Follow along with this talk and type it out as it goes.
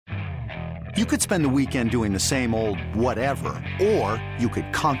You could spend the weekend doing the same old whatever, or you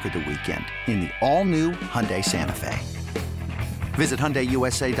could conquer the weekend in the all-new Hyundai Santa Fe. Visit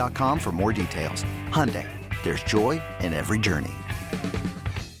HyundaiUSA.com for more details. Hyundai, there's joy in every journey.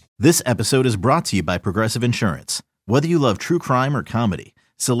 This episode is brought to you by Progressive Insurance. Whether you love true crime or comedy,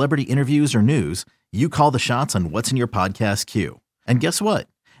 celebrity interviews or news, you call the shots on what's in your podcast queue. And guess what?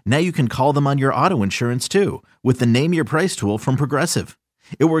 Now you can call them on your auto insurance too with the Name Your Price tool from Progressive.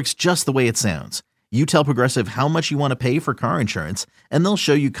 It works just the way it sounds. You tell Progressive how much you want to pay for car insurance, and they'll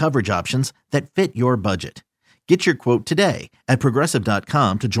show you coverage options that fit your budget. Get your quote today at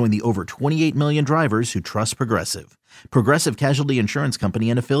Progressive.com to join the over 28 million drivers who trust Progressive. Progressive Casualty Insurance Company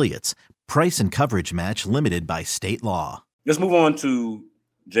and Affiliates. Price and coverage match limited by state law. Let's move on to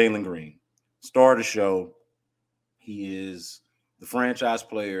Jalen Green. Star of the show. He is the franchise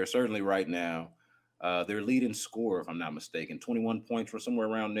player, certainly right now. Their leading scorer, if I'm not mistaken, 21 points or somewhere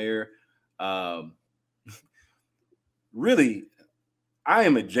around there. Really, I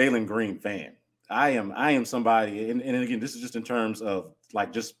am a Jalen Green fan. I am somebody, and again, this is just in terms of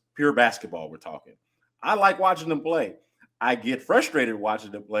like just pure basketball we're talking. I like watching him play. I get frustrated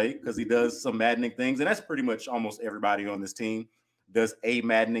watching him play because he does some maddening things, and that's pretty much almost everybody on this team does a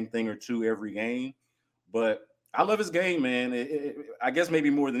maddening thing or two every game. But I love his game, man. I guess maybe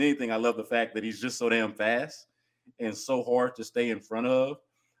more than anything, I love the fact that he's just so damn fast and so hard to stay in front of.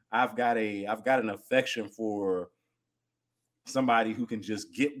 I've got an affection for somebody who can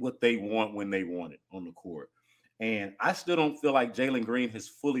just get what they want when they want it on the court. And I still don't feel like Jalen Green has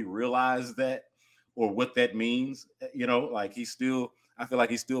fully realized that or what that means. You know, like I feel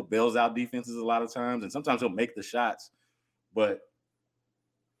like he still bails out defenses a lot of times, and sometimes he'll make the shots. But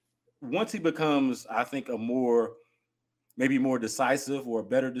once he becomes, I think, maybe more decisive or a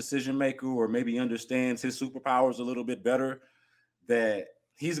better decision maker, or maybe understands his superpowers a little bit better, that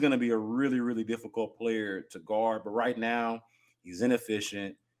he's going to be a really, really difficult player to guard. But right now, he's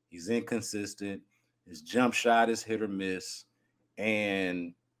inefficient. He's inconsistent. His jump shot is hit or miss.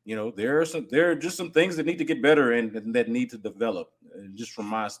 And, you know, there are just some things that need to get better and that need to develop, just from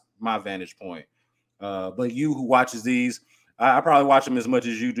my vantage point. But you who watches these, I probably watch them as much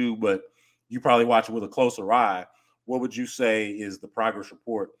as you do, but you probably watch it with a closer eye. What would you say is the progress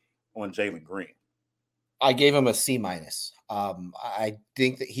report on Jalen Green? I gave him a C-. I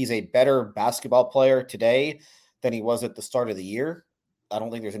think that he's a better basketball player today than he was at the start of the year. I don't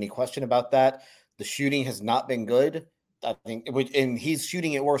think there's any question about that. The shooting has not been good. I think, and he's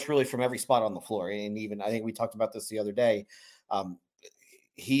shooting it worse really from every spot on the floor. And even, I think we talked about this the other day.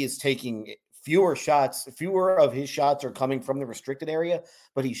 He is taking fewer of his shots are coming from the restricted area,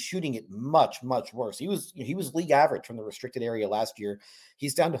 but he's shooting it much, much worse. He was league average from the restricted area last year.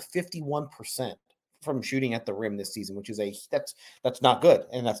 He's down to 51% from shooting at the rim this season, which is that's not good,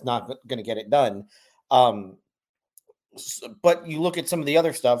 and that's not going to get it done. But you look at some of the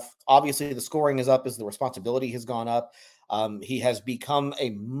other stuff, obviously the scoring is up as the responsibility has gone up. He has become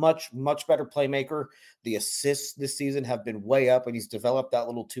a much, much better playmaker. The assists this season have been way up, and he's developed that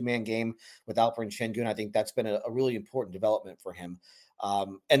little two-man game with Alperen Şengün. I think that's been a really important development for him.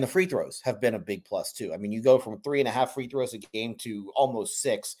 And the free throws have been a big plus too. I mean, you go from 3.5 free throws a game to almost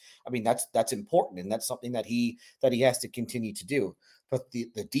 6. I mean, that's important, and that's something that he has to continue to do. But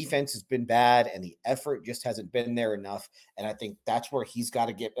the defense has been bad, and the effort just hasn't been there enough. And I think that's where he's got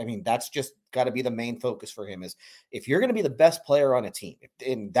to get. I mean, that's just got to be the main focus for him, is if you're going to be the best player on a team,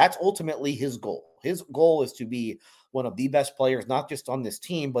 and that's ultimately his goal. His goal is to be one of the best players, not just on this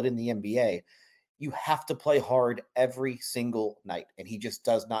team, but in the NBA. You have to play hard every single night, and he just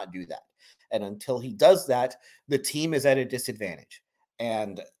does not do that. And until he does that, the team is at a disadvantage.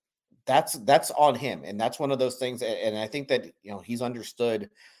 And that's on him. And that's one of those things. And I think that, you know, he's understood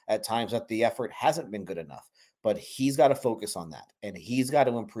at times that the effort hasn't been good enough, but he's got to focus on that, and he's got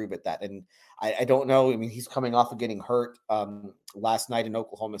to improve at that. And I don't know. I mean, he's coming off of getting hurt last night in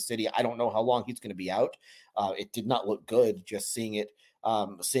Oklahoma City. I don't know how long he's going to be out. It did not look good just seeing it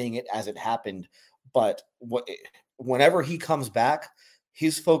as it happened. But whenever he comes back,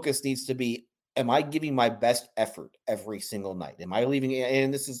 his focus needs to be, am I giving my best effort every single night? Am I leaving it?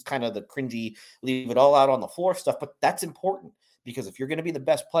 And this is kind of the cringy, leave it all out on the floor stuff, but that's important, because if you're going to be the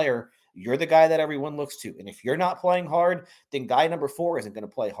best player, you're the guy that everyone looks to. And if you're not playing hard, then guy number 4 isn't going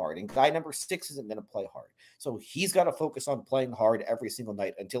to play hard, and guy number 6 isn't going to play hard. So he's got to focus on playing hard every single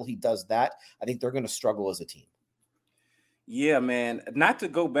night. Until he does that, I think they're going to struggle as a team. Yeah, man. Not to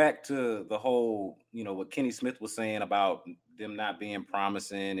go back to the whole, you know, what Kenny Smith was saying about them not being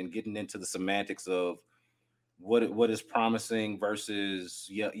promising and getting into the semantics of what is promising versus,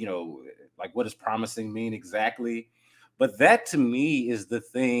 you know, like what does promising mean exactly. But that to me is the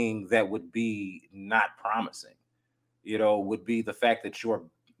thing that would be not promising. Would be the fact that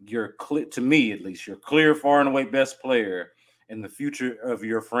you're clear, to me at least, you're clear far and away best player, and the future of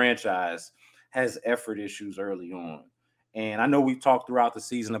your franchise has effort issues early on. And I know we've talked throughout the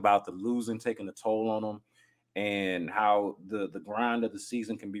season about the losing taking a toll on them, and how the grind of the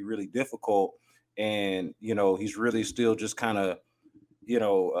season can be really difficult. And he's really still just kind of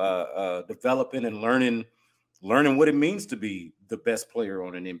developing and learning what it means to be the best player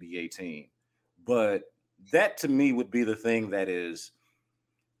on an NBA team. But that to me would be the thing that is,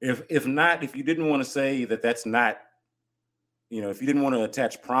 if you didn't want to say that that's not, if you didn't want to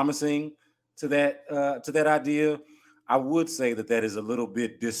attach promising to that idea, I would say that is a little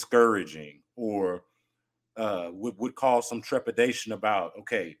bit discouraging, or would cause some trepidation about,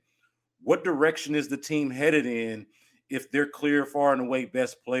 okay, what direction is the team headed in if their clear far and away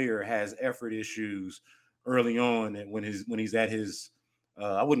best player has effort issues early on, and when he's at his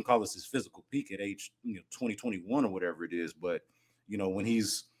I wouldn't call this his physical peak at age 2021 or whatever it is, but when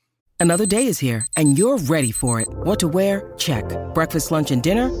he's Another day is here, and you're ready for it. What to wear? Check. Breakfast, lunch, and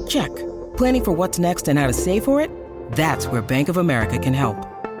dinner? Check. Planning for what's next and how to save for it? That's where Bank of America can help.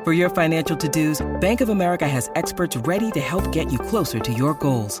 For your financial to-dos, Bank of America has experts ready to help get you closer to your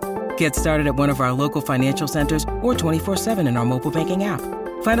goals. Get started at one of our local financial centers or 24/7 in our mobile banking app.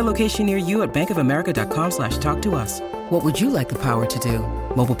 Find a location near you at bankofamerica.com/talktous. What would you like the power to do?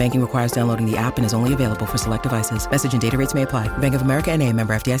 Mobile banking requires downloading the app and is only available for select devices. Message and data rates may apply. Bank of America N.A.,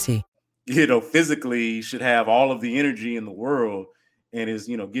 member FDIC. physically should have all of the energy in the world, and is,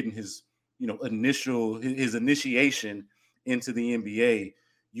 getting his, his initiation into the NBA.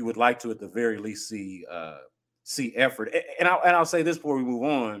 You would like to, at the very least, see effort. And I'll say this before we move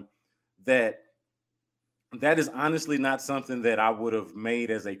on, that is honestly not something that I would have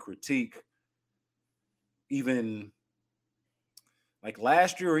made as a critique, even like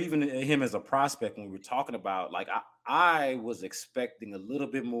last year, or even him as a prospect, when we were talking about, like, I was expecting a little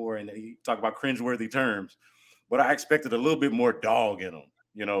bit more, and you talk about cringeworthy terms, but I expected a little bit more dog in him,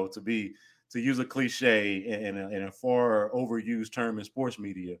 to use a cliche in a far overused term in sports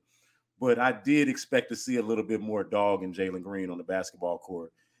media. But I did expect to see a little bit more dog in Jalen Green on the basketball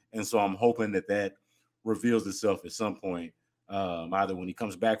court. And so I'm hoping that reveals itself at some point, either when he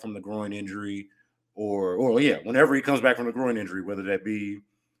comes back from the groin injury, or whenever he comes back from the groin injury, whether that be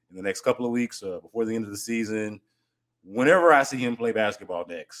in the next couple of weeks, before the end of the season, whenever I see him play basketball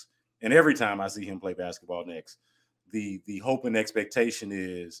next. And every time I see him play basketball next, the hope and expectation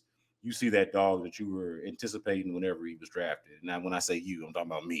is you see that dog that you were anticipating whenever he was drafted. Now, when I say you, I'm talking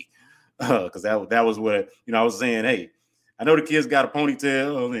about me, because that was what, I was saying. Hey, I know the kid's got a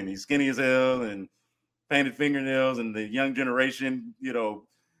ponytail and he's skinny as hell and painted fingernails, and the young generation, the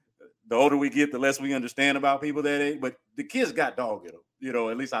older we get, the less we understand about people that age. But the kid's got dog in him,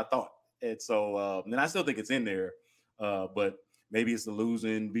 at least I thought. And so, and I still think it's in there, but maybe it's the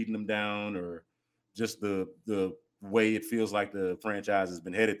losing, beating them down, or just the way it feels like the franchise has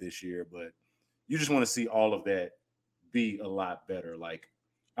been headed this year. But you just want to see all of that be a lot better. Like,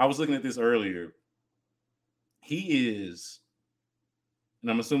 I was looking at this earlier. He is,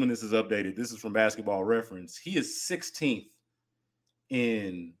 and I'm assuming this is updated, this is from Basketball Reference, he is 16th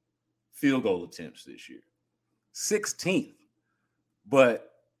in field goal attempts this year. 16th.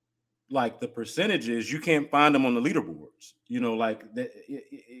 But like the percentages, you can't find him on the leaderboards.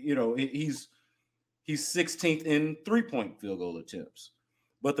 He's 16th in 3-point field goal attempts.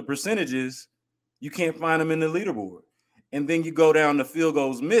 But the percentages, you can't find him in the leaderboard. And then you go down to field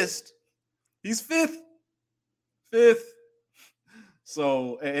goals missed, he's fifth.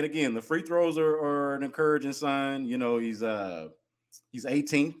 So, and again, the free throws are an encouraging sign. He's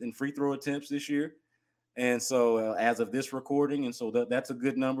 18th in free throw attempts this year. And so as of this recording, and so that's a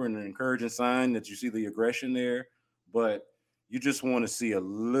good number and an encouraging sign that you see the aggression there. But you just want to see a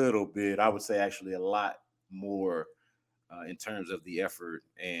little bit, I would say actually a lot more in terms of the effort.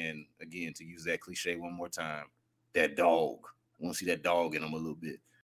 And again, to use that cliche one more time, that dog. I want to see that dog in him a little bit.